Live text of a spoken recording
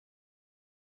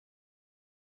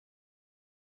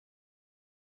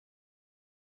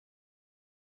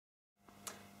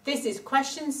This is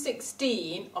question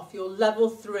 16 of your level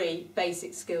 3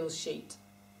 basic skills sheet.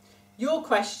 Your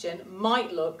question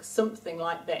might look something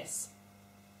like this.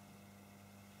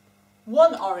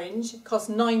 One orange costs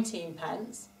 19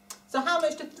 pence, so how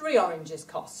much do 3 oranges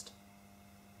cost?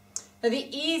 Now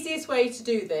the easiest way to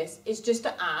do this is just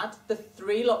to add the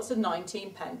 3 lots of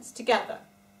 19 pence together.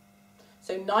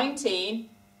 So 19,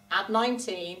 add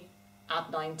 19,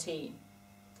 add 19.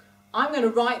 I'm going to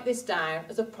write this down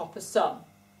as a proper sum.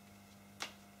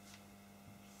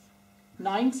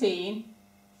 19,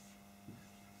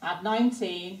 add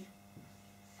 19,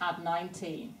 add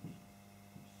 19.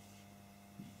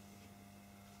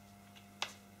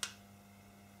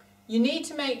 You need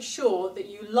to make sure that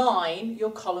you line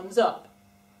your columns up.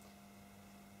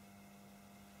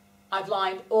 I've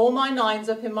lined all my 9s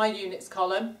up in my units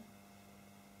column,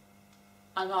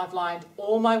 and I've lined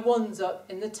all my 1s up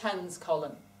in the 10s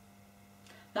column.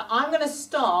 Now I'm going to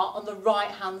start on the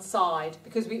right hand side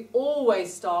because we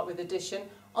always start with addition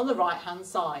on the right hand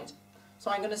side.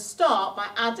 So I'm going to start by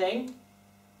adding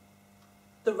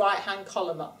the right hand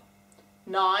column up.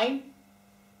 9,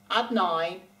 add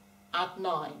 9, add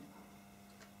 9.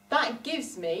 That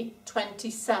gives me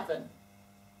 27.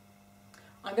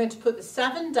 I'm going to put the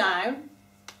 7 down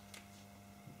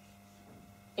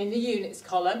in the units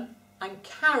column and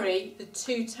carry the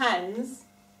 2 10s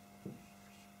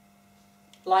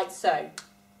like so.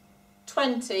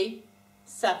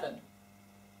 27.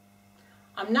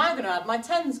 I'm now going to add my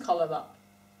 10s column up.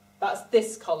 That's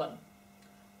this column.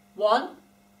 1,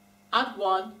 add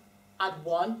 1, add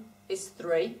 1 is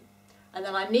 3. And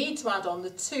then I need to add on the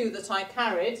 2 that I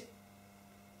carried,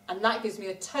 and that gives me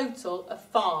a total of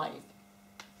 5.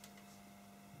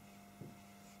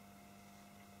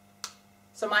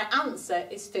 So my answer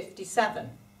is 57.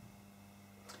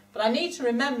 But I need to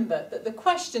remember that the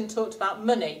question talked about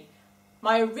money.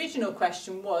 My original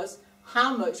question was,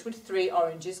 how much would 3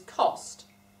 oranges cost?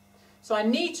 So I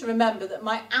need to remember that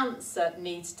my answer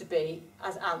needs to be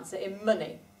as answer in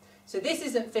money. So this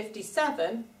isn't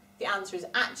 57, the answer is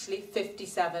actually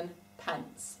 57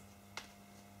 pence.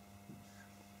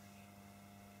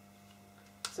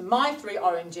 So my 3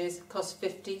 oranges cost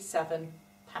 57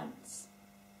 pence.